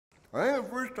I think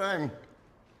the first time,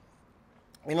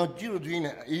 you know,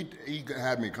 Gene, he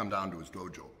had me come down to his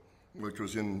dojo, which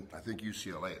was in, I think,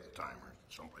 UCLA at the time, or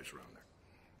someplace around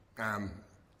there.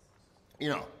 You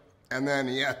know, and then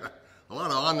he had a lot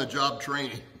of on-the-job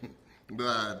training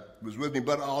that was with me,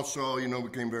 but also, you know,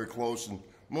 became very close and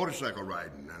motorcycle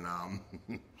riding. And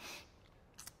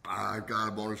I've got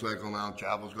a motorcycle now.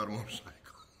 Chavo's got a motorcycle.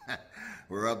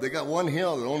 We're up. They got one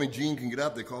hill that only Gene can get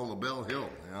up. They call LeBell Hill.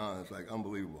 You know, it's like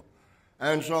unbelievable.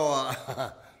 And so,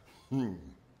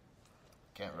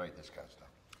 can't write this kind of stuff.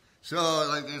 So,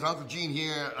 like, there's Uncle Gene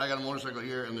here. I got a motorcycle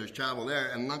here, and there's Chavo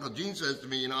there. And Uncle Gene says to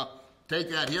me, you know, take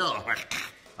that hill.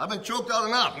 I've been choked out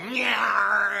enough.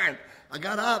 I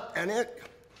got up, and it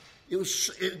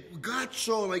got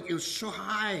so, like, it was so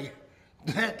high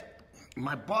that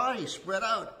my body spread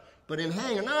out. But in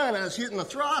hanging on, I was hitting the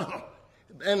throttle.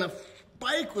 And the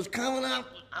bike was coming up,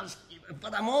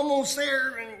 but I'm almost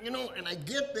there, and, you know, and I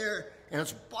get there, and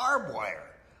it's barbed wire.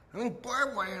 I mean,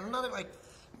 barbed wire, and another, like,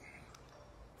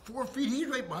 4 feet. He's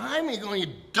right behind me going, you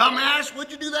dumbass,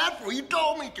 what'd you do that for? You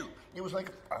told me to. It was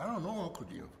like, I don't know, Uncle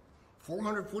Gene,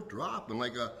 400-foot drop, and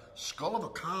like a skull of a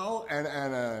cow and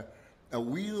a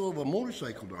wheel of a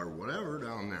motorcycle or whatever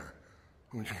down there.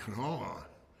 Oh.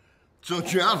 So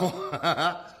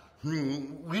Chavo,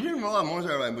 we didn't know that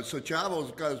motorcycle riding, but so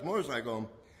Chavo's got his motorcycle.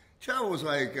 Chavo was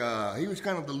like, he was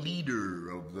kind of the leader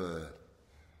of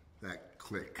that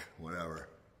clique, whatever.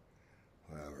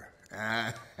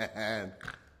 And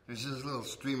there's this little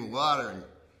stream of water, and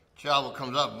Chavo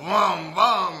comes up, boom,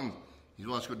 boom. He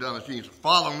wants to go down the stream, he says,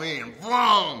 follow me, and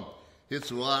boom, hits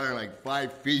the water like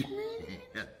 5 feet.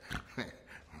 Just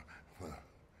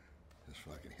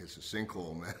fucking hits the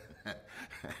sinkhole, man.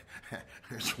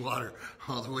 There's water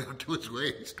all the way up to his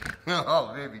waist.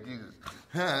 Oh, baby Jesus.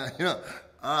 You know,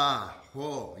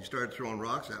 whoa. He started throwing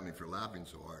rocks at me for laughing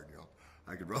so hard, you know.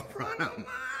 I could rope run him.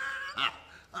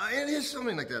 It is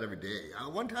something like that every day.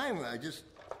 One time, I just,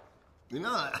 you know,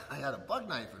 I had a bug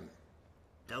knife, and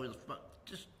that was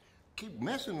just keep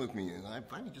messing with me, and I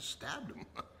finally just stabbed him.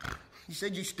 He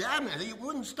said, you stabbed me. I said, you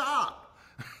wouldn't stop.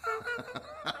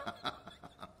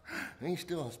 And he's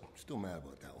still mad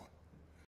about that.